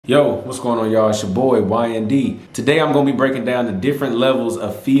Yo, what's going on, y'all? It's your boy, YND. Today I'm going to be breaking down the different levels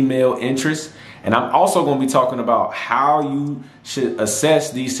of female interest, and I'm also going to be talking about how you should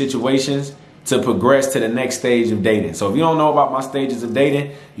assess these situations to progress to the next stage of dating. So if you don't know about my stages of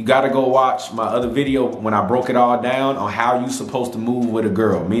dating, you got to go watch my other video when I broke it all down on how you're supposed to move with a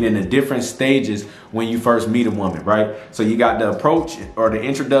girl, meaning the different stages when you first meet a woman, right? So you got the approach or the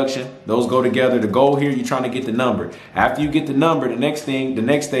introduction. Those go together. The goal here, you're trying to get the number. After you get the number, the next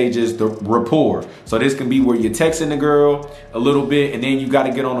stage is the rapport. So this can be where you're texting the girl a little bit, and then you got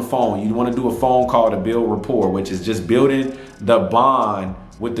to get on the phone. You want to do a phone call to build rapport, which is just building the bond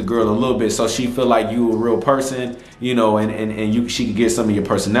with the girl a little bit so she feel like you a real person, you know, and she can get some of your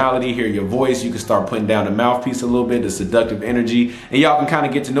personality, hear your voice. You can start putting down the mouthpiece a little bit, the seductive energy, and y'all can kind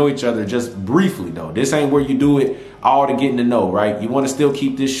of get to know each other just briefly though. This ain't where you do it all to getting to know, right? You want to still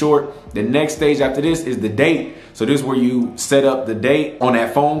keep this short. The next stage after this is the date. So this is where you set up the date on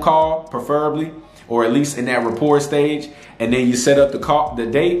that phone call, preferably, or at least in that rapport stage. And then you set up the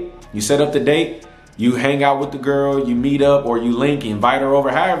date. You set up the date. You hang out with the girl, you meet up, or you link, invite her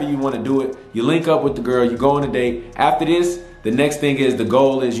over, however you want to do it. You link up with the girl, you go on a date. After this, the next thing is the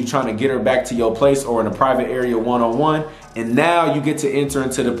goal is you trying to get her back to your place or in a private area one-on-one. And now you get to enter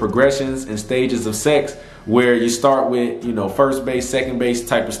into the progressions and stages of sex where you start with, you know, first base, second base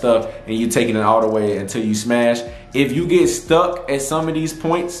type of stuff, and you taking it all the way until you smash. If you get stuck at some of these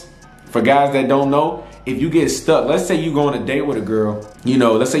points, for guys that don't know, if you get stuck, let's say you go on a date with a girl, you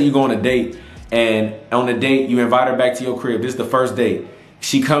know, let's say you go on a date, and on the date, you invite her back to your crib. This is the first date.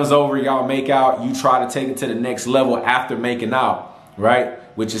 She comes over, y'all make out. You try to take it to the next level after making out, right?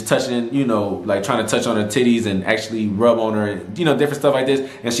 Which is touching, you know, like trying to touch on her titties and actually rub on her, you know, different stuff like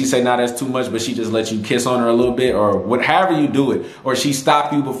this. And she say, nah, that's too much, but she just lets you kiss on her a little bit or however you do it. Or she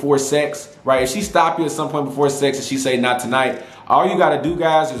stop you before sex, right? If she stop you at some point before sex and she say, not tonight, all you got to do,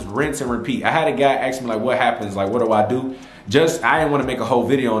 guys, is rinse and repeat. I had a guy ask me, like, what happens? Like, what do I do? I didn't want to make a whole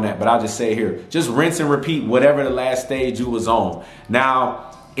video on that, but I'll just say here, just rinse and repeat whatever the last stage you was on.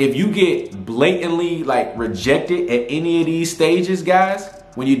 Now, if you get blatantly like rejected at any of these stages, guys,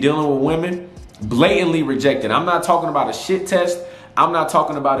 when you're dealing with women, blatantly rejected. I'm not talking about a shit test. I'm not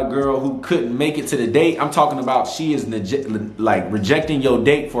talking about a girl who couldn't make it to the date. I'm talking about she is like rejecting your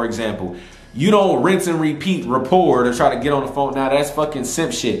date, for example. You don't rinse and repeat rapport to try to get on the phone. Now that's fucking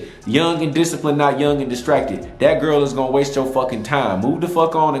simp shit. Young and disciplined, not young and distracted. That girl is gonna waste your fucking time. Move the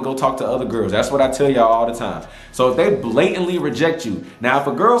fuck on and go talk to other girls. That's what I tell y'all all the time. So if they blatantly reject you, now if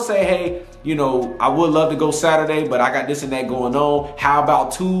a girl say, hey, you know, I would love to go Saturday, but I got this and that going on. How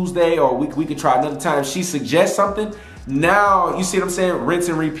about Tuesday? Or we could try another time. If she suggests something, now, you see what I'm saying? Rinse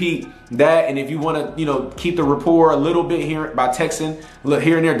and repeat that. And if you want to, you know, keep the rapport a little bit here by texting, look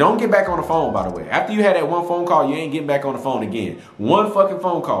here and there. Don't get back on the phone, by the way. After you had that one phone call, you ain't getting back on the phone again. One fucking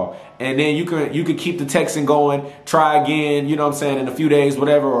phone call. And then you can keep the texting going, try again, you know what I'm saying, in a few days,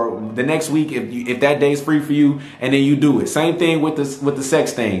 whatever, or the next week if that day's free for you, and then you do it. Same thing with the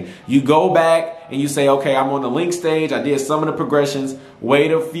sex thing. You go back and you say, okay, I'm on the link stage. I did some of the progressions.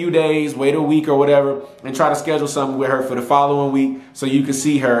 Wait a few days, wait a week or whatever, and try to schedule something with her for the following week so you can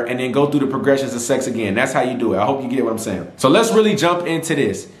see her and then go through the progressions of sex again. That's how you do it. I hope you get what I'm saying. So let's really jump into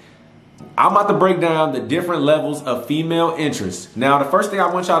this. I'm about to break down the different levels of female interest. Now, the first thing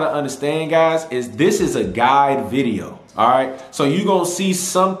I want y'all to understand, guys, is this is a guide video. All right. So you're going to see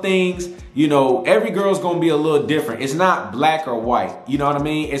some things, you know, every girl's going to be a little different. It's not black or white. You know what I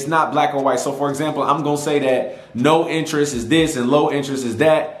mean? It's not black or white. So, for example, I'm going to say that no interest is this and low interest is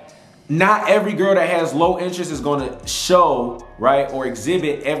that. Not every girl that has low interest is going to show, right, or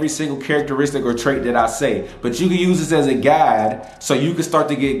exhibit every single characteristic or trait that I say. But you can use this as a guide so you can start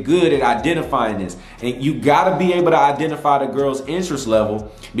to get good at identifying this. And you got to be able to identify the girl's interest level,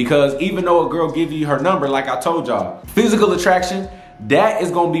 because even though a girl give you her number, like I told y'all, physical attraction, that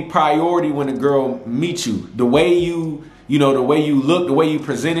is going to be priority when a girl meets you. The way you know, the way you look, the way you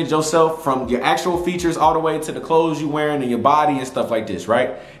presented yourself, from your actual features all the way to the clothes you wearing and your body and stuff like this,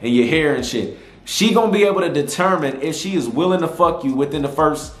 right? And your hair and shit. She gonna be able to determine if she is willing to fuck you within the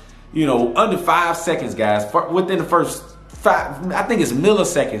first, you know, under 5 seconds, guys. Within the first 5, I think it's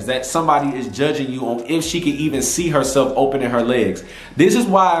milliseconds that somebody is judging you on if she can even see herself opening her legs. This is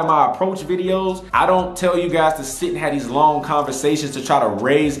why in my approach videos, I don't tell you guys to sit and have these long conversations to try to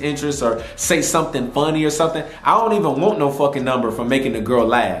raise interest or say something funny or something. I don't even want no fucking number for making the girl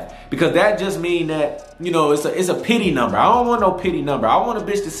laugh, because that just means that you know, it's a pity number. I don't want no pity number. I want a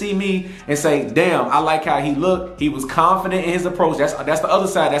bitch to see me and say, damn, I like how he looked. He was confident in his approach. That's the other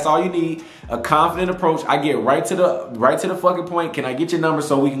side. That's all you need. A confident approach. I get right to the fucking point. Can I get your number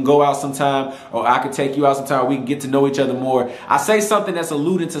so we can go out sometime, or I can take you out sometime, we can get to know each other more. I say something that's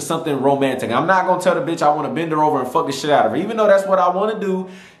alluding to something romantic. I'm not gonna tell the bitch I want to bend her over and fuck the shit out of her, even though that's what I want to do.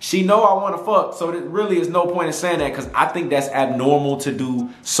 She know I want to fuck, so there really is no point in saying that, because I think that's abnormal to do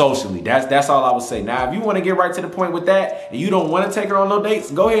socially. That's all I would say. Now, if you want to get right to the point with that and you don't want to take her on no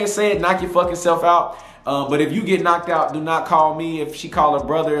dates, go ahead and say it. Knock your fucking self out. But if you get knocked out, do not call me. If she call her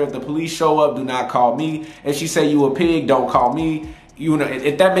brother, if the police show up, do not call me. If she say you a pig, don't call me. You know,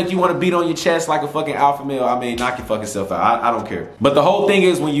 if that make you want to beat on your chest like a fucking alpha male, I mean, knock your fucking self out. I don't care. But the whole thing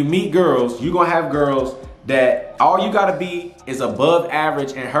is, when you meet girls, you're gonna have girls that all you gotta be is above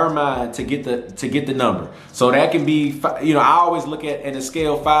average in her mind to get the number. So that can be, you know, I always look at a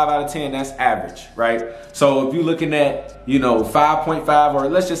scale 5 out of 10, that's average, right? So if you're looking at, you know, 5.5, or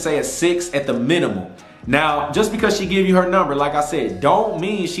let's just say a 6 at the minimum. Now, just because she give you her number, like I said, don't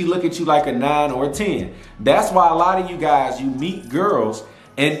mean she look at you like a 9 or a 10. That's why a lot of you guys, you meet girls,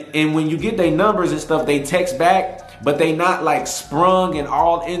 and when you get their numbers and stuff, they text back, but they not like sprung and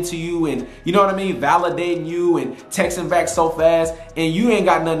all into you, and you know what I mean, validating you and texting back so fast, and you ain't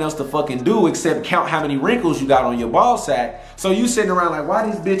got nothing else to fucking do except count how many wrinkles you got on your ball sack. So you sitting around like, why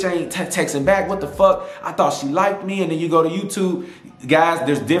this bitch ain't texting back? What the fuck? I thought she liked me. And then you go to YouTube. Guys,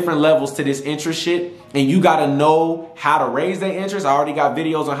 there's different levels to this interest shit, and you gotta know how to raise their interest. I already got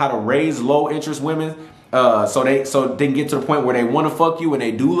videos on how to raise low interest women. So they can get to the point where they want to fuck you and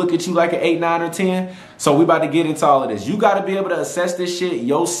they do look at you like an 8, 9, or 10. So we about to get into all of this. You got to be able to assess this shit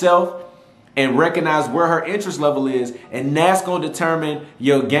yourself and recognize where her interest level is, and that's going to determine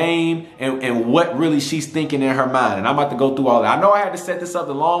your game and what really she's thinking in her mind. And I'm about to go through all that. I know I had to set this up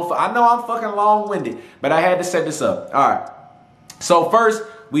I know I'm fucking long-winded, but I had to set this up. All right. So first,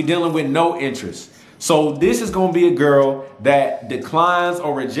 we dealing with no interest. So this is going to be a girl that declines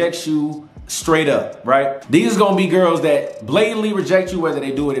or rejects you straight up, right? These are gonna be girls that blatantly reject you, whether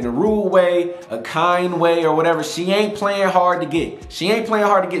they do it in a rude way, a kind way, or whatever. She ain't playing hard to get. She ain't playing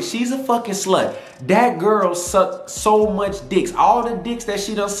hard to get. She's a fucking slut. That girl sucked so much dicks. All the dicks that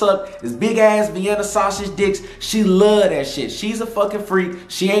she done sucked is big ass Vienna sausage dicks. She love that shit. She's a fucking freak.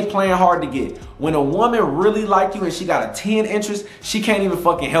 She ain't playing hard to get. When a woman really like you and she got a 10 interest, she can't even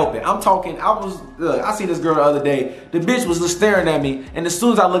fucking help it. I'm talking, I seen this girl the other day. The bitch was just staring at me, and as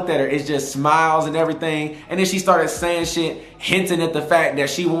soon as I looked at her, it's just smiles and everything. And then she started saying shit, hinting at the fact that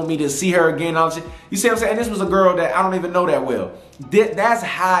she want me to see her again. All shit. You see what I'm saying? And this was a girl that I don't even know that well. That's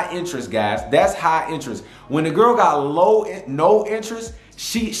high interest, guys. That's high interest. When a girl got no interest,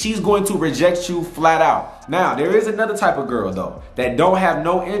 she's going to reject you flat out. Now, there is another type of girl, though, that don't have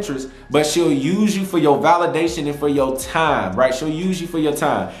no interest, but she'll use you for your validation and for your time, right? She'll use you for your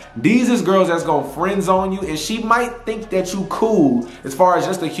time. These is girls that's going to friend zone you, and she might think that you cool as far as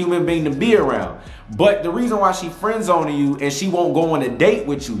just a human being to be around. But the reason why she friend zoning you and she won't go on a date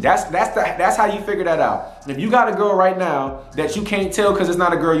with you, that's how you figure that out. If you got a girl right now that you can't tell because it's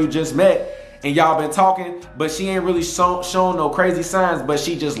not a girl you just met, and y'all been talking, but she ain't really shown no crazy signs, but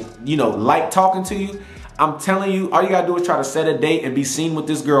she just, you know, like talking to you, I'm telling you, all you gotta do is try to set a date and be seen with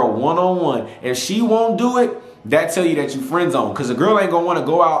this girl one-on-one. If she won't do it, that tell you that you friend zone, because a girl ain't gonna want to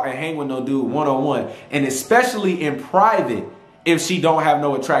go out and hang with no dude one-on-one, and especially in private if she don't have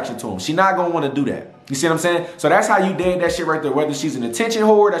no attraction to him. She not gonna want to do that. You see what I'm saying? So that's how you date that shit right there. Whether she's an attention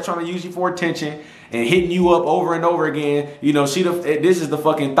whore that's trying to use you for attention and hitting you up over and over again. You know, this is the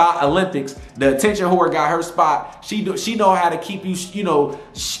fucking thought Olympics. The attention whore got her spot. She know how to keep you, you know,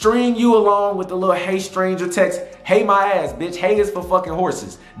 string you along with the little hey stranger text. Hey my ass, bitch. Hey is for fucking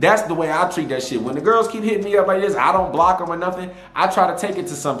horses. That's the way I treat that shit. When the girls keep hitting me up like this, I don't block them or nothing. I try to take it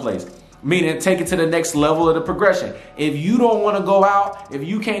to someplace. Meaning take it to the next level of the progression. If you don't want to go out, if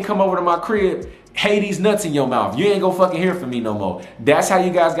you can't come over to my crib, hey these nuts in your mouth, you ain't gonna fucking hear from me no more. That's how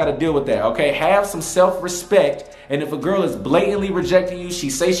you guys gotta deal with that, okay? Have some self-respect, and if a girl is blatantly rejecting you, she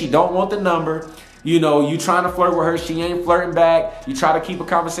say she don't want the number, you know, you trying to flirt with her, she ain't flirting back, you try to keep a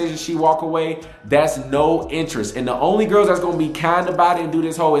conversation, she walk away, that's no interest. And the only girls that's gonna be kind about it and do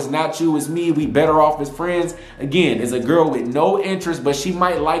this whole, it's not you, it's me, we better off as friends, again, is a girl with no interest, but she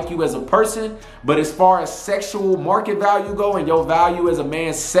might like you as a person, but as far as sexual market value go and your value as a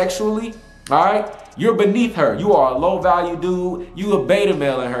man sexually, all right, you're beneath her. You are a low value dude. You a beta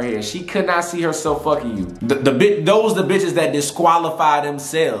male in her head. She could not see herself fucking you. Those the bitches that disqualify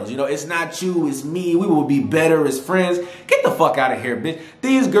themselves. You know, it's not you, it's me. We will be better as friends. Get the fuck out of here, bitch.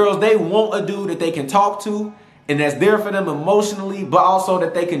 These girls, they want a dude that they can talk to and that's there for them emotionally, but also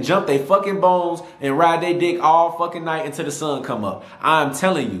that they can jump their fucking bones and ride their dick all fucking night until the sun come up. I'm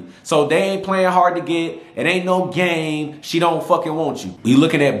telling you. So they ain't playing hard to get. It ain't no game. She don't fucking want you. You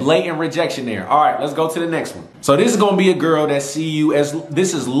looking at blatant rejection there. All right, let's go to the next one. So this is going to be a girl that see you as,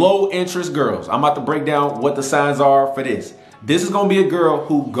 this is low interest girls. I'm about to break down what the signs are for this. This is going to be a girl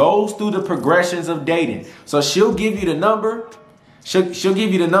who goes through the progressions of dating. So she'll give you the number. She'll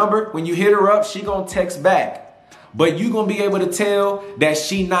give you the number. When you hit her up, she going to text back. But you going to be able to tell that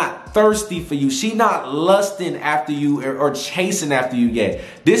she not thirsty for you. She not lusting after you or chasing after you yet.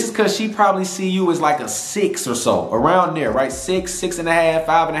 This is because she probably see you as like a 6 or so. Around there, right? 6, 6.5,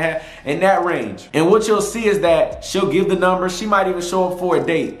 5.5, in that range. And what you'll see is that she'll give the number. She might even show up for a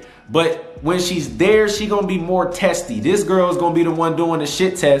date. But when she's there, she gonna be more testy. This girl is gonna be the one doing the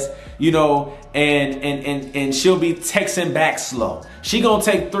shit test, you know, and she'll be texting back slow. She gonna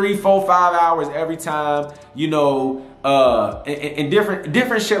take 3, 4, 5 hours every time, you know, and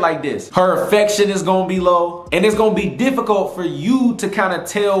different shit like this. Her affection is gonna be low, and it's gonna be difficult for you to kind of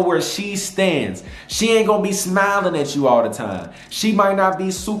tell where she stands. She ain't gonna be smiling at you all the time. She might not be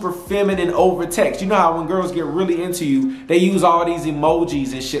super feminine over text. You know how when girls get really into you, they use all these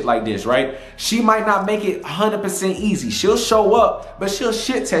emojis and shit like this, right? She might not make it 100% easy. She'll show up, but she'll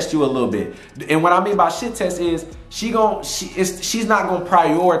shit test you a little bit. And what I mean by shit test is she's not gonna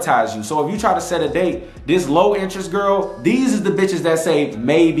prioritize you. So if you try to set a date, this low interest girl, these is the bitches that say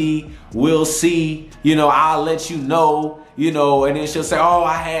maybe, we'll see, you know, I'll let you know, you know, and then she'll say, oh,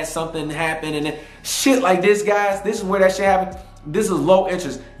 I had something happen, and then shit like this, guys. This is where that shit happens. This is low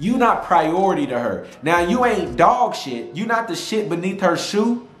interest. You not priority to her. Now you ain't dog shit. You not the shit beneath her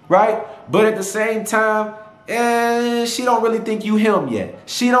shoe, right? But at the same time, she don't really think you him yet.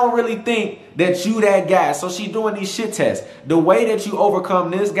 She don't really think that you that guy. So she doing these shit tests. The way that you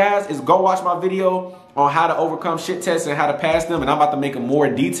overcome this, guys, is go watch my video on how to overcome shit tests and how to pass them. And I'm about to make a more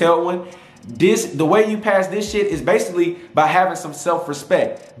detailed one. The way you pass this shit is basically by having some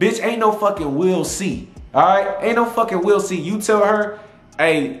self-respect. Bitch, ain't no fucking we'll see. All right? Ain't no fucking we'll see. You tell her,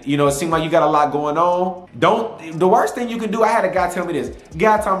 hey, you know, it seems like you got a lot going on. The worst thing you can do, I had a guy tell me this.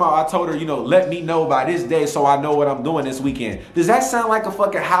 Guy talking about, I told her, you know, let me know by this day so I know what I'm doing this weekend. Does that sound like a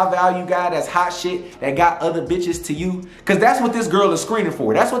fucking high value guy that's hot shit that got other bitches to you? Because that's what this girl is screening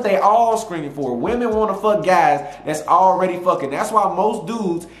for. That's what they all screening for. Women want to fuck guys that's already fucking. That's why most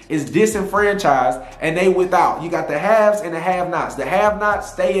dudes is disenfranchised and they without. You got the haves and the have-nots. The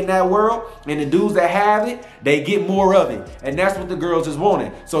have-nots stay in that world, and the dudes that have it, they get more of it. And that's what the girls is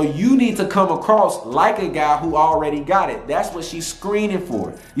wanting. So you need to come across like a guy who already got it. That's what she's screening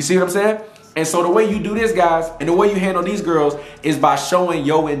for. You see what I'm saying? And so the way you do this, guys, and the way you handle these girls is by showing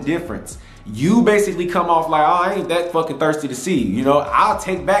your indifference. You basically come off like, oh, I ain't that fucking thirsty to see you. You know, I'll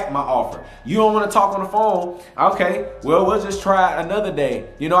take back my offer. You don't want to talk on the phone. Okay, well, we'll just try it another day.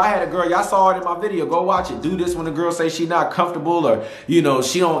 You know, I had a girl, y'all saw it in my video. Go watch it. Do this when the girl say she not comfortable, or, you know,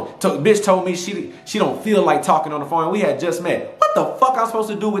 she don't, bitch told me she don't feel like talking on the phone. We had just met. What the fuck I'm supposed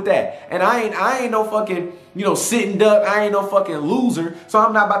to do with that? And I ain't no fucking, you know, sitting duck. I ain't no fucking loser. So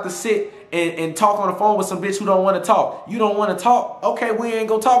I'm not about to sit and talk on the phone with some bitch who don't want to talk. You don't want to talk? Okay, we ain't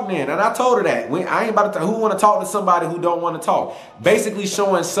gonna talk then. And I told her that. I ain't about to who want to talk to somebody who don't want to talk. Basically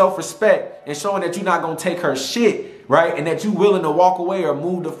showing self-respect and showing that you're not gonna take her shit, right? And that you willing to walk away or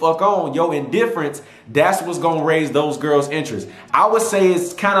move the fuck on. Your indifference, that's what's gonna raise those girls' interest. I would say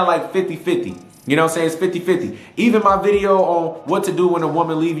it's kind of like 50-50. You know what I'm saying? It's 50-50. Even my video on what to do when a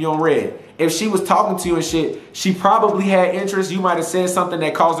woman leave you on red. If she was talking to you and shit, she probably had interest. You might have said something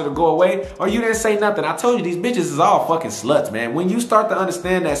that caused her to go away, or you didn't say nothing. I told you, these bitches is all fucking sluts, man. When you start to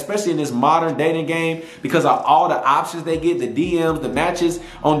understand that, especially in this modern dating game, because of all the options they get, the DMs, the matches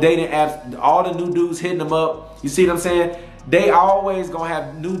on dating apps, all the new dudes hitting them up. You see what I'm saying? They always gonna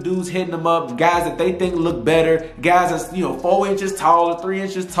have new dudes hitting them up, guys that they think look better, guys that's, you know, 4 inches taller, 3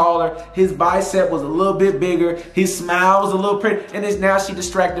 inches taller, his bicep was a little bit bigger, his smile was a little pretty, and it's now she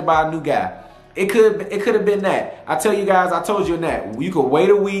distracted by a new guy. It could have been that. I tell you guys, I told you in that. You could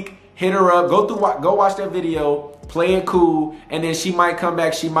wait a week, hit her up, go watch that video, play it cool, and then she might come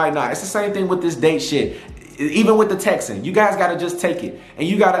back, she might not. It's the same thing with this date shit. Even with the texting, you guys gotta just take it, and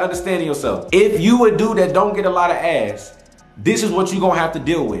you gotta understand yourself. If you a dude that don't get a lot of ass, this is what you're gonna have to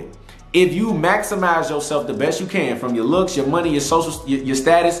deal with. If you maximize yourself the best you can from your looks, your money, your social, your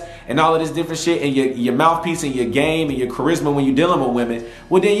status, and all of this different shit, and your mouthpiece and your game and your charisma when you're dealing with women,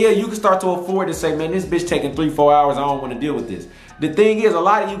 well then yeah, you can start to afford to say, man, this bitch taking 3-4 hours, I don't want to deal with this. The thing is, a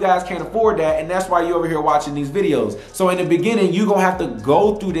lot of you guys can't afford that, and that's why you're over here watching these videos. So in the beginning, you're gonna have to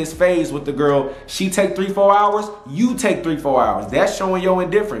go through this phase with the girl. She take 3-4 hours, you take 3-4 hours. That's showing your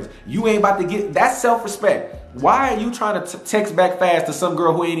indifference. You ain't about to get, that's self-respect. Why are you trying to text back fast to some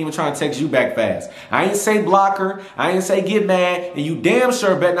girl who ain't even trying to text you back fast? I ain't say block her. I ain't say get mad. And you damn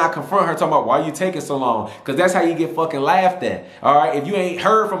sure better not confront her talking about why you taking so long. Because that's how you get fucking laughed at. All right? If you ain't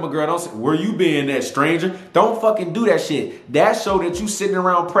heard from a girl, don't say, where you been, that stranger? Don't fucking do that shit. That show that you sitting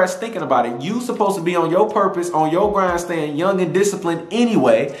around pressed thinking about it. You supposed to be on your purpose, on your grind, staying young and disciplined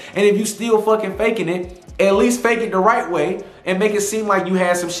anyway. And if you still fucking faking it, at least fake it the right way and make it seem like you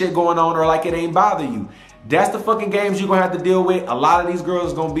had some shit going on or like it ain't bother you. That's the fucking games you're going to have to deal with. A lot of these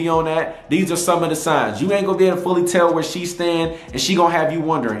girls are going to be on that. These are some of the signs. You ain't going to be able to fully tell where she stand, and she going to have you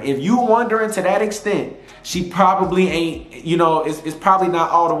wondering. If you wondering to that extent, she probably ain't, you know, it's probably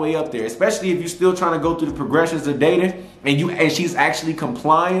not all the way up there, especially if you're still trying to go through the progressions of dating and she's actually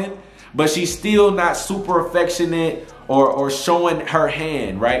complying, but she's still not super affectionate or showing her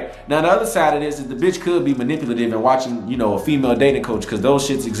hand, right? Now, the other side of this is the bitch could be manipulative and watching, you know, a female dating coach, because those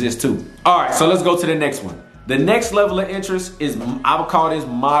shits exist too. All right, so let's go to the next one. The next level of interest is, I would call this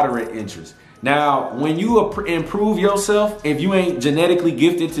moderate interest. Now, when you improve yourself, if you ain't genetically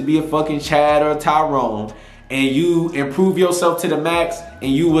gifted to be a fucking Chad or a Tyrone, and you improve yourself to the max,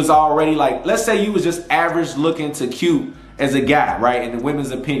 and you was already like, let's say you was just average looking to cute as a guy, right, in the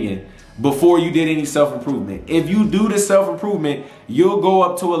women's opinion, before you did any self-improvement. If you do the self-improvement, you'll go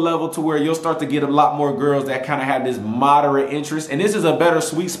up to a level to where you'll start to get a lot more girls that kind of have this moderate interest. And this is a better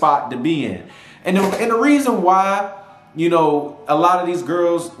sweet spot to be in. And the reason why, you know, a lot of these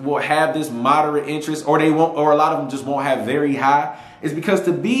girls will have this moderate interest, or they won't, or a lot of them just won't have very high, is because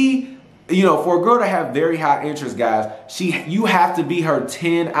to be, you know, for a girl to have very high interest, guys, you have to be her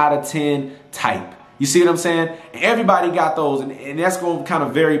 10 out of 10 type. You see what I'm saying? Everybody got those, and that's going to kind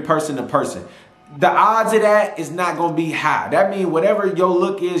of vary person to person. The odds of that is not going to be high. That means whatever your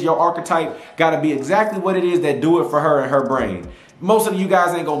look is, your archetype, got to be exactly what it is that do it for her and her brain. Most of you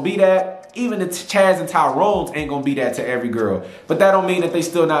guys ain't going to be that. Even the Chads and Tyrones ain't going to be that to every girl. But that don't mean that they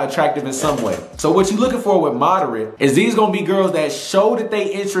still not attractive in some way. So what you're looking for with moderate is these going to be girls that show that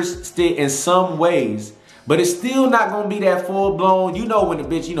they interested in some ways, but it's still not going to be that full-blown. You know when the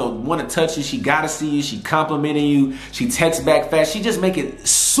bitch, you know, want to touch you, she got to see you, she complimenting you, she texts back fast. She just make it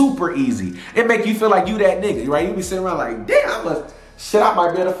super easy. It make you feel like you that nigga, right? You be sitting around like, damn, I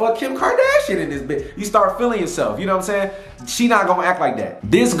might be able to fuck Kim Kardashian in this bitch. You start feeling yourself, you know what I'm saying? She not going to act like that.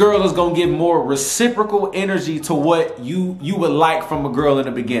 This girl is going to give more reciprocal energy to what you would like from a girl in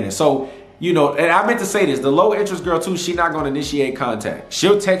the beginning. So, you know, and I meant to say this, the low interest girl too, she not gonna initiate contact.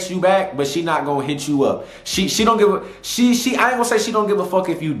 She'll text you back, but she not gonna hit you up. She don't give a, I ain't gonna say she don't give a fuck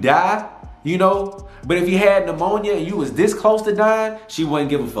if you die, you know, but if you had pneumonia and you was this close to dying, she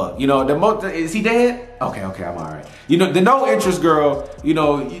wouldn't give a fuck. You know, is he dead? Okay, I'm all right. You know, the no interest girl, you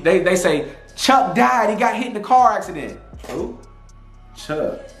know, they say, Chuck died, he got hit in a car accident. Who?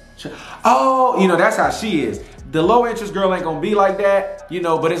 Chuck. Oh, you know, that's how she is. The low interest girl ain't gonna be like that, you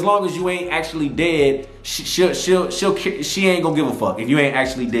know, but as long as you ain't actually dead, she ain't gonna give a fuck if you ain't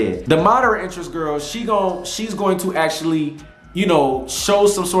actually dead. The moderate interest girl, she's going to actually, you know, show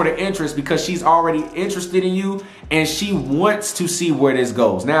some sort of interest because she's already interested in you and she wants to see where this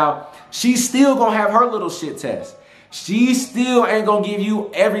goes. Now, she's still gonna have her little shit test. She still ain't gonna give you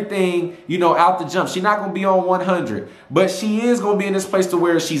everything, you know, out the jump. She's not gonna be on 100, but she is gonna be in this place to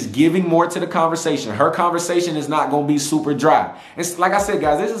where she's giving more to the conversation. Her conversation is not gonna be super dry. It's like I said,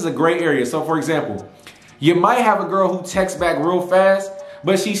 guys, this is a gray area. So for example, you might have a girl who texts back real fast,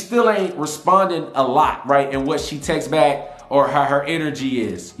 but she still ain't responding a lot, right? And what she texts back or how her energy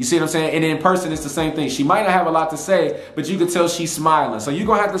is. You see what I'm saying? And in person, it's the same thing. She might not have a lot to say, but you can tell she's smiling. So you're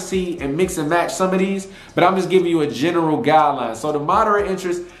gonna have to see and mix and match some of these, but I'm just giving you a general guideline. So the moderate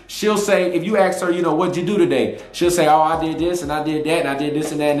interest, she'll say, if you ask her, you know, what'd you do today? She'll say, oh, I did this and I did that and I did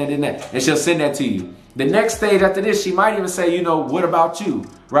this and that and that and that. And she'll send that to you. The next stage after this, she might even say, you know, what about you,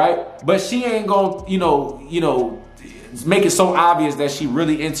 right? But she ain't gonna, you know, make it so obvious that she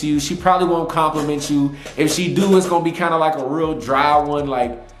really into you. She probably won't compliment you. If she do, it's gonna be kind of like a real dry one,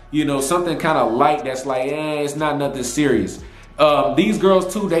 like, you know, something kind of light that's like, it's not nothing serious. These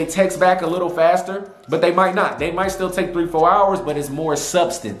girls too, they text back a little faster, but they might not. They might still take 3-4 hours, but it's more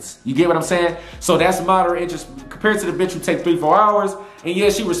substance. You get what I'm saying? So that's moderate interest compared to the bitch who take 3-4 hours. And yeah,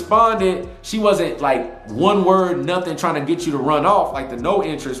 she responded. She wasn't like one word, nothing trying to get you to run off like the no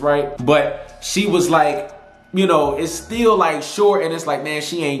interest, right? But she was like, you know, it's still like short and it's like, man,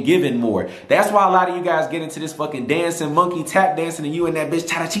 she ain't giving more. That's why a lot of you guys get into this fucking dancing, monkey tap dancing, and you and that bitch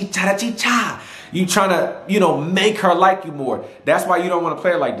cha-da-chi-cha. You trying to, you know, make her like you more. That's why you don't want to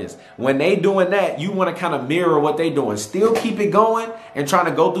play it like this. When they doing that, you want to kind of mirror what they doing. Still keep it going and trying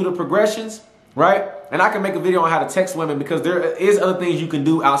to go through the progressions, right? And I can make a video on how to text women because there is other things you can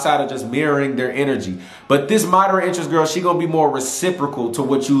do outside of just mirroring their energy. But this moderate interest girl, she gonna be more reciprocal to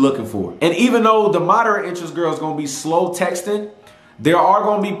what you looking for. And even though the moderate interest girl is gonna be slow texting, there are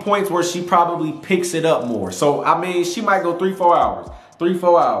gonna be points where she probably picks it up more. So, I mean, she might go 3-4 hours,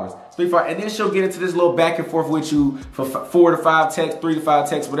 3-4 hours, 3-4, and then she'll get into this little back and forth with you for 4 to 5 texts, 3 to 5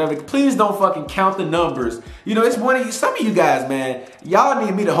 texts, whatever. Please don't fucking count the numbers. You know, it's one of you, some of you guys, man, y'all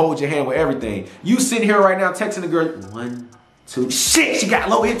need me to hold your hand with everything. You sitting here right now texting the girl, 1, 2, shit, she got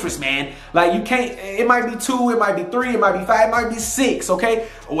low interest, man. Like, you can't, it might be 2, it might be 3, it might be 5, it might be 6, okay?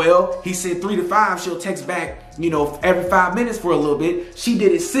 Well, he said 3 to 5, she'll text back, you know, every 5 minutes for a little bit. She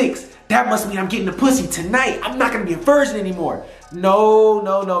did it 6. That must mean I'm getting the pussy tonight. I'm not gonna be a virgin anymore. No,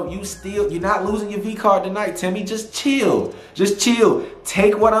 no, no, you're not losing your V card tonight, Timmy. Just chill, just chill.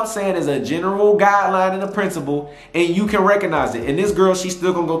 Take what I'm saying as a general guideline and a principle, and you can recognize it. And this girl, she's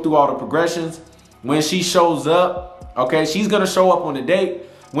still gonna go through all the progressions. When she shows up, okay, she's gonna show up on the date.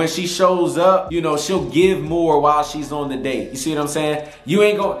 When she shows up, you know, she'll give more while she's on the date. You see what I'm saying? You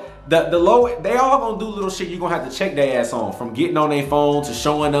ain't gonna, the low, they all gonna do little shit you're gonna have to check their ass on, from getting on their phone to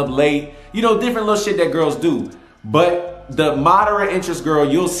showing up late. You know, different little shit that girls do. But the interest girl,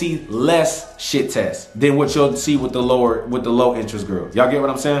 you'll see less shit tests than what you'll see with the low interest girl. Y'all get what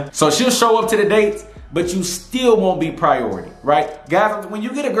I'm saying? So she'll show up to the dates, but you still won't be priority, right? Guys, when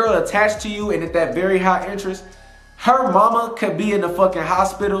you get a girl attached to you and at that very high interest, her mama could be in the fucking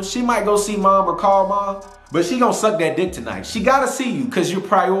hospital. She might go see mom or call mom, but she gonna suck that dick tonight. She gotta see you because you're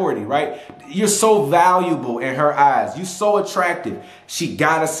priority, right? You're so valuable in her eyes. You're so attractive. She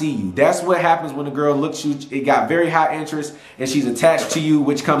gotta see you. That's what happens when a girl looks you. It got very high interest and she's attached to you,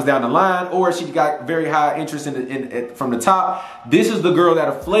 which comes down the line, or she got very high interest from the top. This is the girl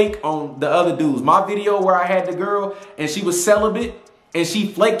that'll flake on the other dudes. My video where I had the girl and she was celibate, and she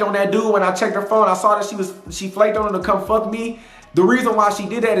flaked on that dude. When I checked her phone, I saw that she flaked on him to come fuck me. The reason why she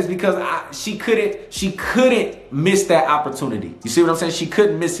did that is because she couldn't miss that opportunity. You see what I'm saying? She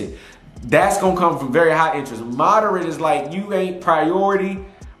couldn't miss it. That's gonna come from very high interest. Moderate is like, you ain't priority,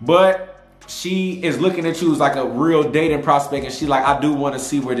 but she is looking at you as like a real dating prospect, and she's like, I do want to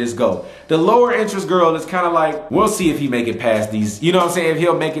see where this go. The lower interest girl is kind of like, we'll see if he make it past these. You know what I'm saying? If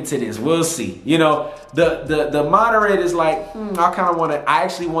he'll make it to this, we'll see. You know, the moderate is like, I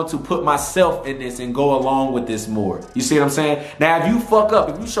actually want to put myself in this and go along with this more. You see what I'm saying? Now, if you fuck up,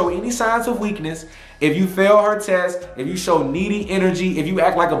 if you show any signs of weakness, if you fail her test, if you show needy energy, if you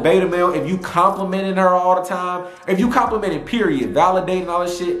act like a beta male, if you complimenting her all the time, if you complimenting period, validating all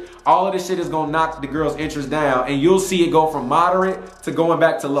of this shit is gonna knock the girl's interest down, and you'll see it go from moderate to going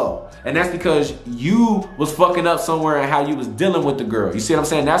back to low. And that's because you was fucking up somewhere in how you was dealing with the girl. You see what I'm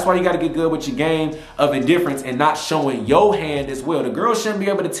saying? That's why you gotta get good with your game of indifference and not showing your hand as well. The girl shouldn't be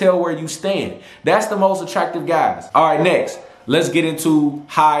able to tell where you stand. That's the most attractive guys. All right, next. Let's get into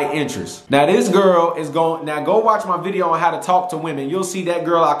high interest. Now this girl is going, now go watch my video on how to talk to women. You'll see that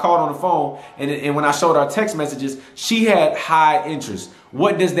girl I called on the phone, and when I showed her text messages, she had high interest.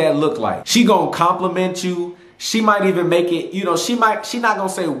 What does that look like? She gonna compliment you. She might even make it, you know, she not gonna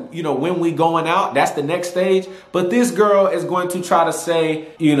say, you know, when we going out, that's the next stage. But this girl is going to try to say,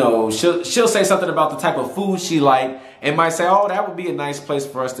 you know, she'll say something about the type of food she like, and might say, oh, that would be a nice place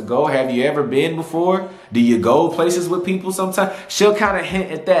for us to go. Have you ever been before? Do you go places with people sometimes? She'll kind of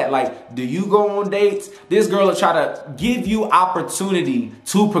hint at that. Like, do you go on dates? This girl will try to give you opportunity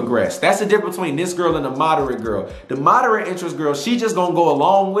to progress. That's the difference between this girl and the moderate girl. The moderate interest girl, she just gonna go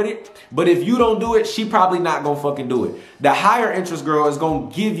along with it. But if you don't do it, she probably not gonna fucking do it. The higher interest girl is gonna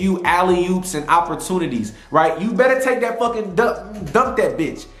give you alley-oops and opportunities, right? You better take that fucking dunk that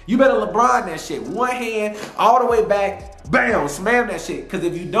bitch. You better LeBron that shit. One hand all the way back, bam, slam that shit. Because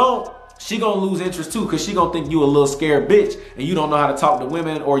if you don't, she gonna lose interest too, because she gonna think you a little scared bitch and you don't know how to talk to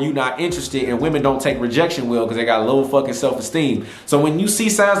women, or you not interested, and women don't take rejection well because they got low fucking self-esteem. So when you see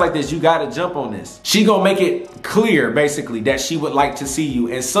signs like this, you gotta jump on this. She gonna make it clear, basically, that she would like to see you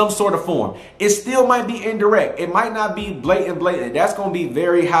in some sort of form. It still might be indirect. It might not be blatant. That's gonna be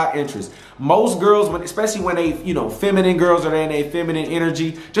very high interest. Most girls, especially when they, you know, feminine girls are in a feminine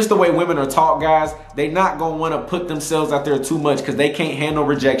energy, just the way women are taught, guys, they not gonna wanna put themselves out there too much because they can't handle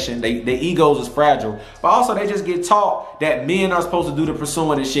rejection. Their egos is fragile. But also they just get taught that men are supposed to do the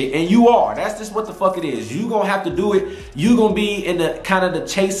pursuing and shit. And you are. That's just what the fuck it is. You gonna have to do it. You gonna be in the kind of the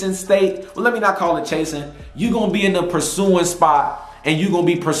chasing state. Well, let me not call it chasing. You gonna be in the pursuing spot. and you're going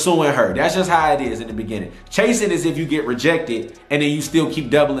to be pursuing her. That's just how it is in the beginning. Chasing is if you get rejected and then you still keep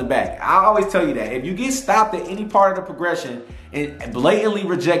doubling back. I always tell you that. If you get stopped at any part of the progression and blatantly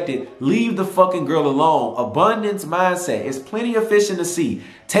rejected, leave the fucking girl alone. Abundance mindset. It's plenty of fish in the sea.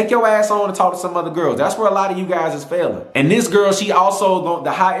 Take your ass on and talk to some other girls. That's where a lot of you guys is failing. And this girl, she also,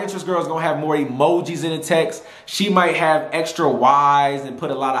 the high interest girl is going to have more emojis in the text. She might have extra Y's and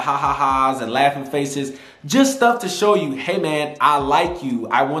put a lot of ha-ha-ha's and laughing faces. Just stuff to show you, hey man, I like you.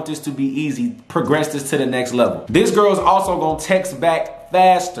 I want this to be easy. Progress this to the next level. This girl is also going to text back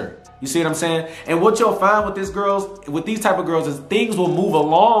faster. You see what I'm saying? And what you'll find with these type of girls is things will move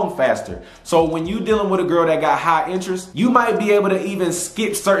along faster. So when you dealing with a girl that got high interest, you might be able to even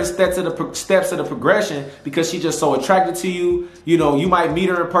skip certain steps of the progression because she's just so attracted to you. You know, you might meet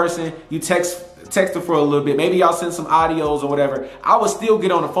her in person, you text her for a little bit. Maybe y'all send some audios or whatever. I would still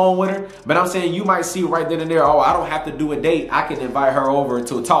get on the phone with her, but I'm saying you might see right then and there, oh, I don't have to do a date. I can invite her over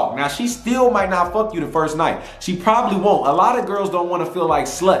to a talk. Now, she still might not fuck you the first night. She probably won't. A lot of girls don't want to feel like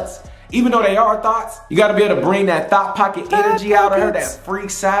sluts. Even though they are thoughts, you got to be able to bring that thought pocket energy out of her, that freak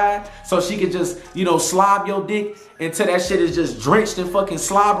side, so she can just, you know, slob your dick until that shit is just drenched in fucking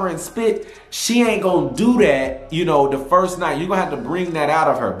slobber and spit. She ain't gonna do that, you know, the first night. You're gonna have to bring that out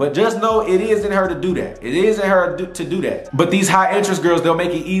of her. But just know it is in her to do that. It is in her to do that. But these high interest girls, they'll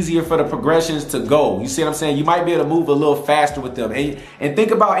make it easier for the progressions to go. You see what I'm saying? You might be able to move a little faster with them. And think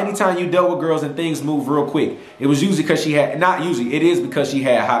about anytime you dealt with girls and things move real quick. It was usually because she had, not usually, it is because she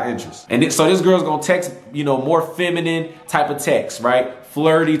had high interest. And so this girl's gonna text, you know, more feminine type of text, right?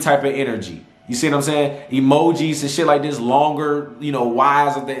 Flirty type of energy. You see what I'm saying? Emojis and shit like this, longer, you know,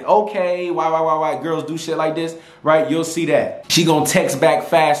 whys of the, okay, why girls do shit like this, right? You'll see that. She gonna text back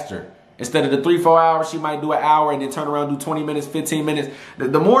faster. Instead of the 3-4 hours, she might do an hour and then turn around, do 20 minutes, 15 minutes.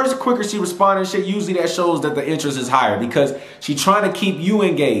 The more quicker she responds and shit, usually that shows that the interest is higher because she trying to keep you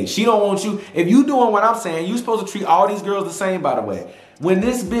engaged. She don't want you, if you doing what I'm saying, you supposed to treat all these girls the same, by the way. When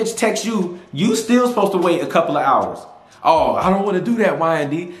this bitch texts you, you still supposed to wait a couple of hours. Oh, I don't want to do that,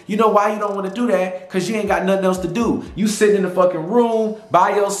 YND. You know why you don't want to do that? Because you ain't got nothing else to do. You sitting in the fucking room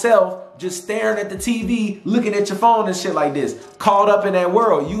by yourself, just staring at the TV, looking at your phone and shit like this. Caught up in that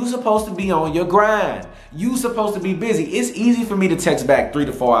world. You supposed to be on your grind. You supposed to be busy. It's easy for me to text back 3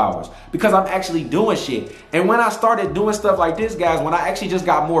 to 4 hours because I'm actually doing shit. And when I started doing stuff like this, guys, when I actually just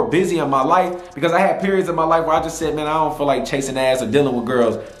got more busy in my life, because I had periods in my life where I just said, man, I don't feel like chasing ass or dealing with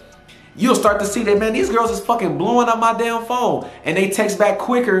girls. You'll start to see that, man, these girls is fucking blowing up my damn phone. And they text back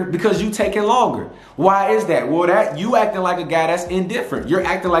quicker because you taking longer. Why is that? Well, that you acting like a guy that's indifferent. You're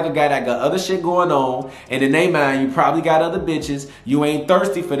acting like a guy that got other shit going on. And in their mind, you probably got other bitches. You ain't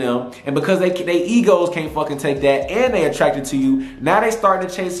thirsty for them. And because they egos can't fucking take that and they attracted to you, now they starting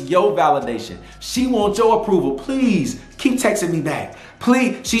to chase your validation. She wants your approval. Please, keep texting me back.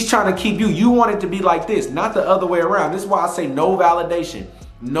 Please, she's trying to keep you. You want it to be like this, not the other way around. This is why I say no validation.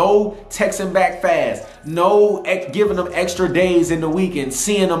 No texting back fast. No giving them extra days in the week and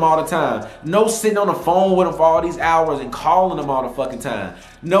seeing them all the time. No sitting on the phone with them for all these hours and calling them all the fucking time.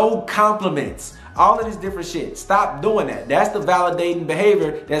 No compliments. All of this different shit. Stop doing that. That's the validating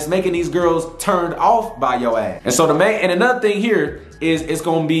behavior that's making these girls turned off by your ass. And so and another thing here is it's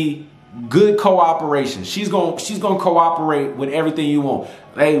gonna be good cooperation. She's gonna cooperate with everything you want.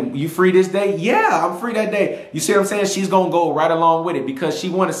 Hey, you free this day? Yeah, I'm free that day. You see what I'm saying? She's gonna go right along with it because she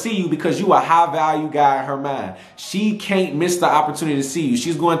wanna see you because you a high value guy in her mind. She can't miss the opportunity to see you.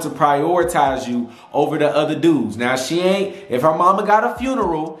 She's going to prioritize you over the other dudes. Now she ain't, if her mama got a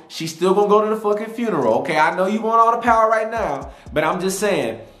funeral, she's still gonna go to the fucking funeral. Okay, I know you want all the power right now, but I'm just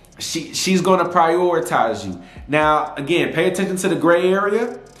saying, she's gonna prioritize you. Now, again, pay attention to the gray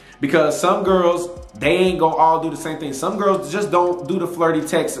area. Because some girls, they ain't gonna all do the same thing. Some girls just don't do the flirty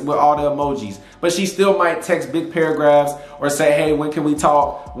text with all the emojis. But she still might text big paragraphs or say, hey, when can we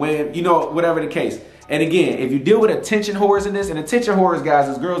talk? When, you know, whatever the case. And again, if you deal with attention whores in this, and attention whores, guys,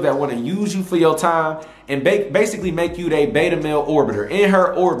 is girls that want to use you for your time and basically make you their beta male orbiter in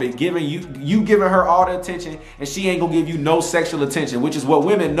her orbit, giving you giving her all the attention, and she ain't gonna give you no sexual attention, which is what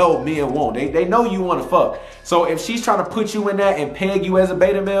women know men won't. They know you want to fuck. So if she's trying to put you in that and peg you as a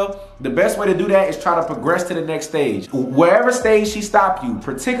beta male, the best way to do that is try to progress to the next stage. Wherever stage she stop you,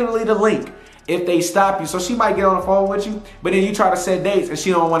 particularly the link. If they stop you, so she might get on the phone with you, but then you try to set dates and she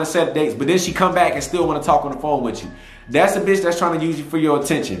don't want to set dates, but then she come back and still want to talk on the phone with you. That's a bitch that's trying to use you for your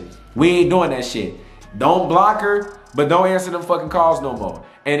attention. We ain't doing that shit. Don't block her, but don't answer them fucking calls no more.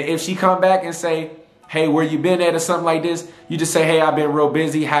 And if she come back and say, hey, where you been at or something like this, you just say, hey, I've been real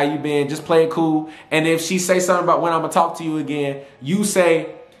busy. How you been? Just play it cool. And if she say something about when I'm gonna talk to you again, you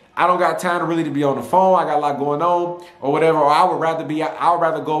say, I don't got time to really to be on the phone. I got a lot going on or whatever. Or I would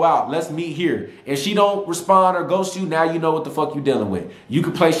rather go out. Let's meet here. If she don't respond or ghost you, now you know what the fuck you dealing with. You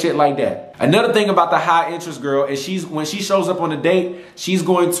can play shit like that. Another thing about the high interest girl is when she shows up on a date, she's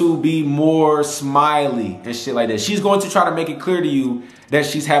going to be more smiley and shit like that. She's going to try to make it clear to you that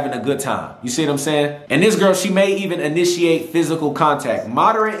she's having a good time. You see what I'm saying? And this girl, she may even initiate physical contact.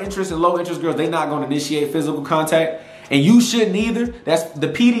 Moderate interest and low interest girls, they not going to initiate physical contact. And you shouldn't either. That's the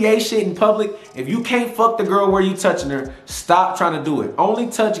PDA shit in public. If you can't fuck the girl where you touching her, stop trying to do it. Only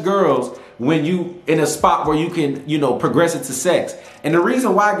touch girls when you in a spot where you can, you know, progress it to sex. And the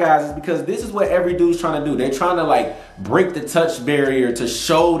reason why, guys, is because this is what every dude's trying to do. They're trying to like break the touch barrier to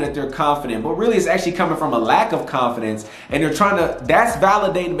show that they're confident. But really it's actually coming from a lack of confidence. And they're trying to, that's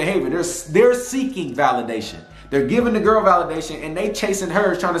validating behavior. They're seeking validation. They're giving the girl validation and they chasing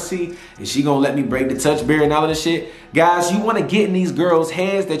her, trying to see, is she gonna let me break the touch barrier and all of this shit? Guys, you wanna get in these girls'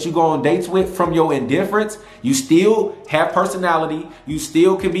 heads that you go on dates with from your indifference. You still have personality. You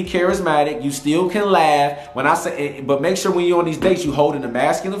still can be charismatic. You still can laugh. When I say, but make sure when you're on these dates, you hold in a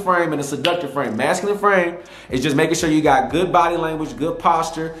masculine frame and a seductive frame. Masculine frame is just making sure you got good body language, good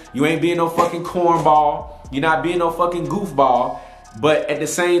posture. You ain't being no fucking cornball. You're not being no fucking goofball. But at the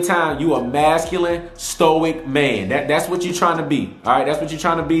same time, you a masculine, stoic man. That's what you're trying to be. All right, that's what you're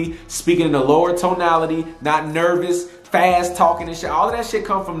trying to be. Speaking in a lower tonality, not nervous, fast talking and shit. All of that shit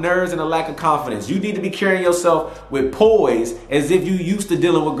come from nerves and a lack of confidence. You need to be carrying yourself with poise as if you used to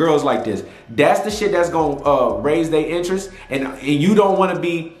dealing with girls like this. That's the shit that's gonna raise their interest. And you don't want to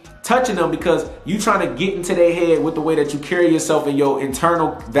be touching them because you trying to get into their head with the way that you carry yourself and your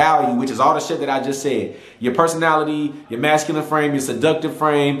internal value, which is all the shit that I just said. Your personality, your masculine frame, your seductive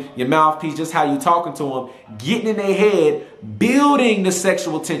frame, your mouthpiece, just how you talking to them, getting in their head, building the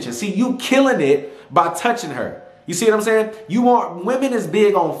sexual tension. See, you killing it by touching her. You see what I'm saying? Women is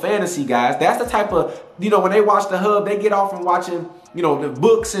big on fantasy, guys. That's the type of, you know, when they watch The Hub, they get off from watching, you know, the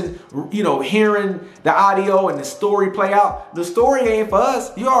books and, you know, hearing the audio and the story play out. The story ain't for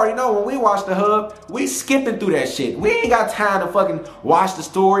us. You already know when we watch The Hub, we skipping through that shit. We ain't got time to fucking watch the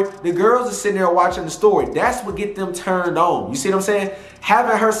story. The girls are sitting there watching the story. That's what get them turned on. You see what I'm saying?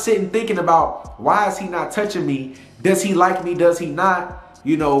 Having her sitting thinking about, why is he not touching me? Does he like me? Does he not?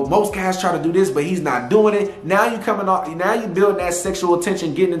 You know, most guys try to do this, but he's not doing it. Now you coming off, now you building that sexual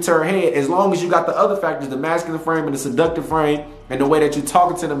tension, getting into her head. As long as you got the other factors, the masculine frame and the seductive frame, and the way that you're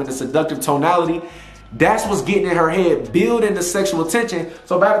talking to them in the seductive tonality, that's what's getting in her head, building the sexual tension.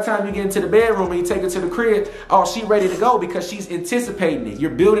 So by the time you get into the bedroom and you take her to the crib, oh, she ready to go because she's anticipating it.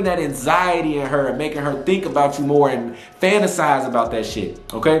 You're building that anxiety in her and making her think about you more and fantasize about that shit,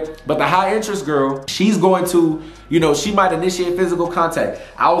 okay? But the high interest girl, she's going to, you know, she might initiate physical contact.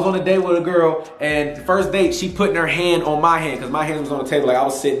 I was on a date with a girl and first date, she putting her hand on my hand because my hand was on the table. Like I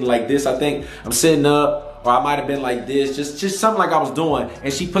was sitting like this, I think. I'm sitting up. Or I might have been like this, just something like I was doing.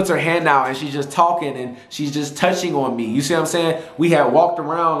 And she puts her hand out and she's just talking and she's just touching on me. You see what I'm saying? We had walked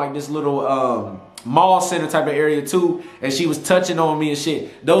around like this little mall center type of area too. And she was touching on me and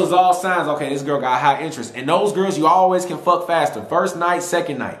shit. Those are all signs, okay, this girl got high interest. And those girls, you always can fuck faster. First night,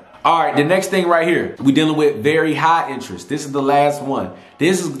 second night. All right, the next thing right here, we dealing with very high interest. This is the last one.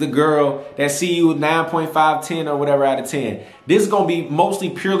 This is the girl that see you 9.5, 10 or whatever out of 10. This is going to be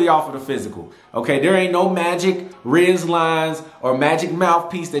mostly purely off of the physical. Okay, there ain't no magic Riz lines or magic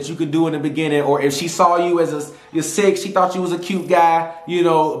mouthpiece that you could do in the beginning. Or if she saw you as you're 6, she thought you was a cute guy, you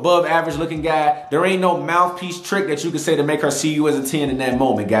know, above average looking guy. There ain't no mouthpiece trick that you could say to make her see you as a 10 in that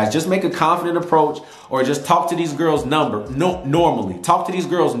moment, guys. Just make a confident approach or just talk to these girls normally. Talk to these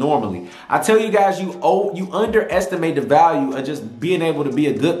girls normally. I tell you guys, you underestimate the value of just being able to be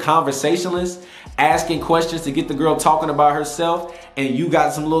a good conversationalist, asking questions to get the girl talking about herself, and you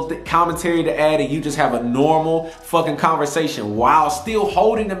got some little commentary to add, and you just have a normal fucking conversation while still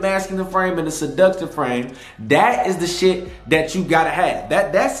holding the masculine frame and the seductive frame. That is the shit that you gotta have.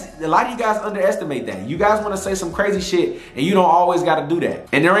 That's a lot of you guys underestimate that. You guys want to say some crazy shit, and you don't always gotta do that.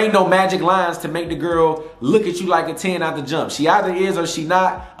 And there ain't no magic lines to make the girl look at you like a 10 out the jump. She either is or she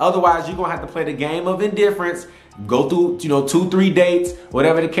not. Otherwise, you're gonna have to play the game of indifference. Go through, you know, 2-3 dates,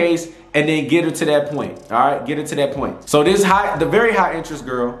 whatever the case, and then get her to that point. All right, get her to that point. So the very high interest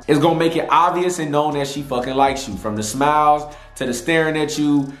girl is gonna make it obvious and known that she fucking likes you. From the smiles to the staring at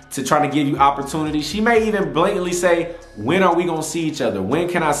you to trying to give you opportunities. She may even blatantly say, when are we gonna see each other? When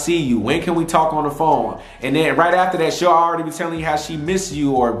can I see you? When can we talk on the phone? And then right after that, she'll already be telling you how she missed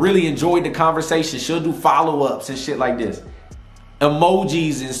you or really enjoyed the conversation. She'll do follow-ups and shit like this.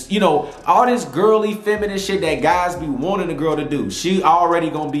 Emojis and, you know, all this girly feminine shit that guys be wanting a girl to do. She already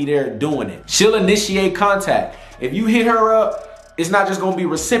gonna be there doing it. She'll initiate contact. If you hit her up, it's not just going to be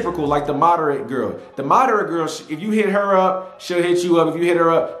reciprocal like the moderate girl. The moderate girl, if you hit her up, she'll hit you up if you hit her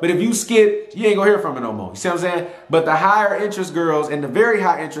up. But if you skip, you ain't going to hear from her no more. You see what I'm saying? But the higher interest girls and the very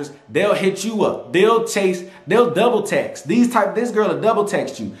high interest, they'll hit you up. They'll chase, they'll double text. This girl will double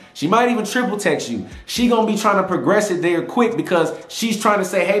text you. She might even triple text you. She going to be trying to progress it there quick because she's trying to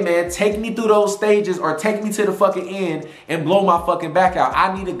say, hey man, take me through those stages or take me to the fucking end and blow my fucking back out.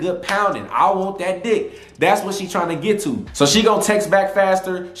 I need a good pounding. I want that dick. That's what she's trying to get to. So she gonna text back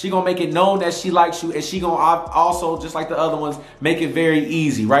faster. She gonna make it known that she likes you, and she gonna also, just like the other ones, make it very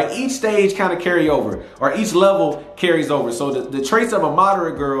easy, right? Each stage kind of carry over, or each level carries over. So the traits of a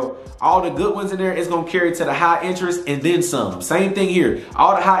moderate girl, all the good ones in there, is gonna carry to the high interest and then some. Same thing here.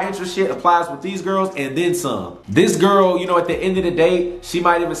 All the high interest shit applies with these girls and then some. This girl, you know, at the end of the day, she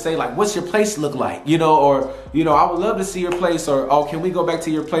might even say like, what's your place look like? You know, or, you know, I would love to see your place, or, oh, can we go back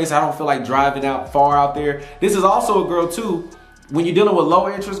to your place? I don't feel like driving out far out there. This is also a girl too. When you're dealing with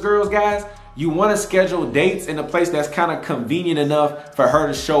low interest girls, guys, you want to schedule dates in a place that's kind of convenient enough for her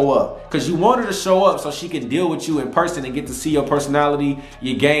to show up. Because you want her to show up so she can deal with you in person and get to see your personality,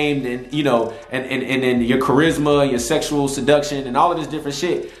 your game, and you know, and your charisma, your sexual seduction, and all of this different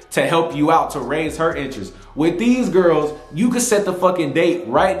shit to help you out, to raise her interest. With these girls, you could set the fucking date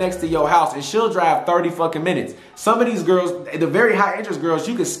right next to your house and she'll drive 30 fucking minutes. Some of these girls, the very high interest girls,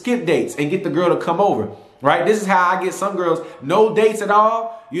 you could skip dates and get the girl to come over. Right? This is how I get some girls, no dates at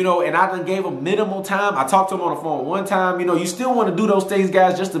all, you know, and I done gave them minimal time. I talked to them on the phone one time. You know, you still want to do those things,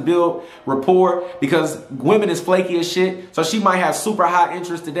 guys, just to build rapport, because women is flaky as shit. So she might have super high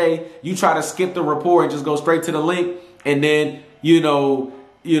interest today. You try to skip the rapport and just go straight to the link. And then, you know,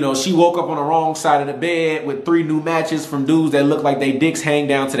 she woke up on the wrong side of the bed with 3 new matches from dudes that look like they dicks hang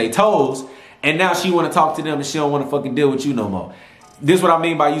down to their toes. And now she want to talk to them and she don't want to fucking deal with you no more. This is what I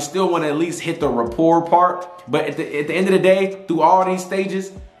mean by you still want to at least hit the rapport part. But at the end of the day, through all these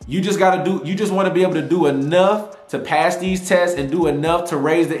stages, you just want to be able to do enough to pass these tests and do enough to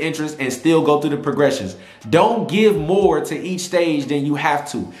raise the interest and still go through the progressions. Don't give more to each stage than you have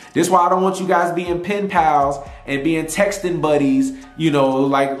to. This is why I don't want you guys being pen pals and being texting buddies, you know,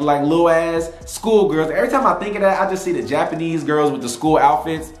 like little ass schoolgirls. Every time I think of that, I just see the Japanese girls with the school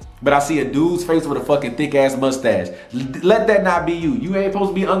outfits. But I see a dude's face with a fucking thick ass mustache. Let that not be you. You ain't supposed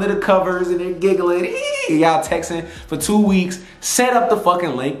to be under the covers and then giggling. Y'all texting for 2 weeks. Set up the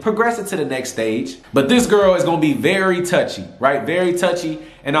fucking link. Progress it to the next stage. But this girl is going to be very touchy, right? Very touchy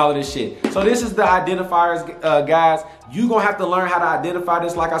and all of this shit. So this is the identifiers, guys. You're going to have to learn how to identify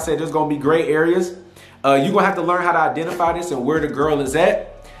this. Like I said, there's going to be gray areas. You're going to have to learn how to identify this and where the girl is at,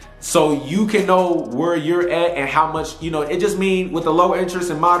 so you can know where you're at and how much, you know. It just means with the low interest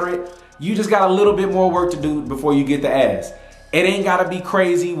and moderate, you just got a little bit more work to do before you get the ass. It ain't gotta be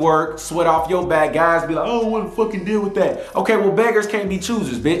crazy work, sweat off your back. Guys be like, oh, I don't wanna fucking deal with that. Okay, well, beggars can't be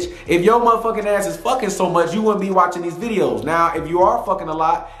choosers, bitch. If your motherfucking ass is fucking so much, you wouldn't be watching these videos. Now, if you are fucking a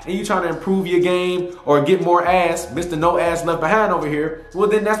lot and you trying to improve your game or get more ass, Mr. No Ass Left Behind over here, well,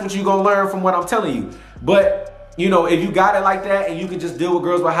 then that's what you gonna learn from what I'm telling you. But you know, if you got it like that and you can just deal with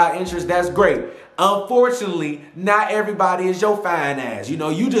girls with high interest, that's great. Unfortunately, not everybody is your fine ass. You know,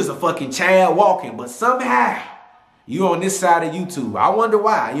 you just a fucking Chad walking, but somehow you on this side of YouTube. I wonder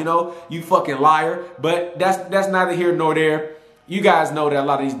why, you know, you fucking liar. But that's neither here nor there. You guys know that a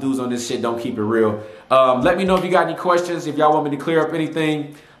lot of these dudes on this shit don't keep it real. Let me know if you got any questions. If y'all want me to clear up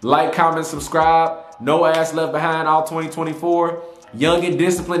anything, like, comment, subscribe. No Ass Left Behind all 2024. Young and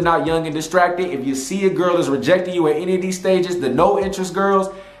disciplined, not young and distracted. If you see a girl is rejecting you at any of these stages, the no interest girls,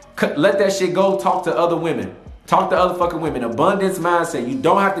 let that shit go. Talk to other women. Talk to other fucking women. Abundance mindset. You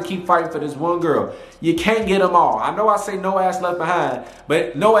don't have to keep fighting for this one girl. You can't get them all. I know I say no ass left behind,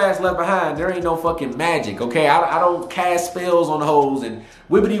 but no ass left behind, there ain't no fucking magic, okay? I don't cast spells on hoes and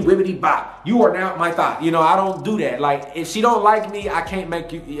wibbity wibbity bop. You are now my thought. You know, I don't do that. Like, if she don't like me, I can't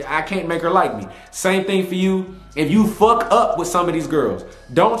make her like me. Same thing for you. If you fuck up with some of these girls,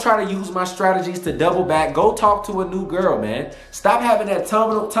 don't try to use my strategies to double back. Go talk to a new girl, man. Stop having that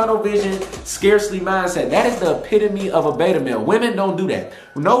tunnel vision, scarcely mindset. That is the epitome of a beta male. Women don't do that.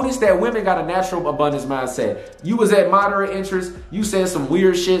 Notice that women got a natural abundance mindset. You was at moderate interest. You said some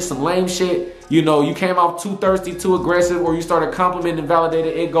weird shit, some lame shit. You know, you came off too thirsty, too aggressive, or you started complimenting and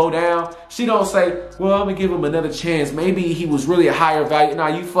validating it go down. She don't say, well, I'm gonna give him another chance. Maybe he was really a higher value. Nah,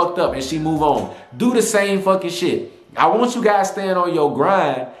 you fucked up, and she move on. Do the same fucking shit. I want you guys staying on your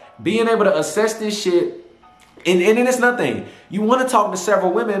grind, being able to assess this shit. And it's nothing. You want to talk to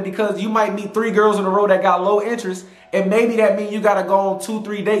several women because you might meet 3 girls in a row that got low interest. And maybe that means you got to go on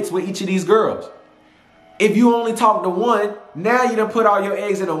 2-3 dates with each of these girls. If you only talk to one, now you done put all your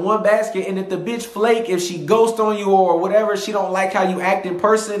eggs in a one basket, and if the bitch flake, if she ghost on you or whatever, she don't like how you act in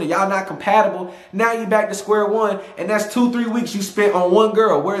person or y'all not compatible, now you back to square one, and that's 2-3 weeks you spent on one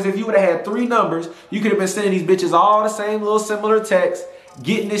girl. Whereas if you would have had 3 numbers, you could have been sending these bitches all the same little similar texts,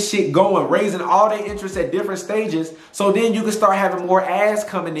 getting this shit going, raising all their interests at different stages, so then you can start having more ass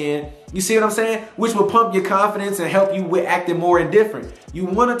coming in. You see what I'm saying? Which will pump your confidence and help you with acting more indifferent. You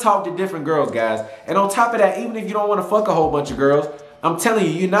want to talk to different girls, guys. And on top of that, even if you don't want to fuck a whole bunch of girls, I'm telling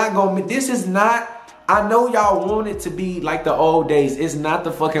you, you're not going to, this is not, I know y'all want it to be like the old days. It's not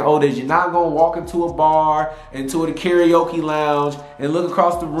the fucking old days. You're not going to walk into a bar, into the karaoke lounge, and look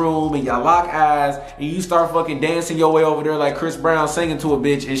across the room, and y'all lock eyes, and you start fucking dancing your way over there like Chris Brown singing to a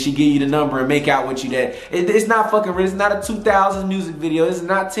bitch, and she give you the number and make out with you. That it's not fucking real. It's not a 2000s music video. It's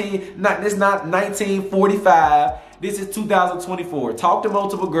not 1945. This is 2024. Talk to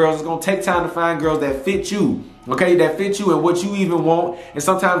multiple girls. It's going to take time to find girls that fit you. Okay, that fit you and what you even want. And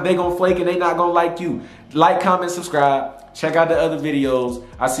sometimes they going to flake and they not going to like you. Like, comment, subscribe. Check out the other videos.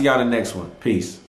 I'll see y'all in the next one. Peace.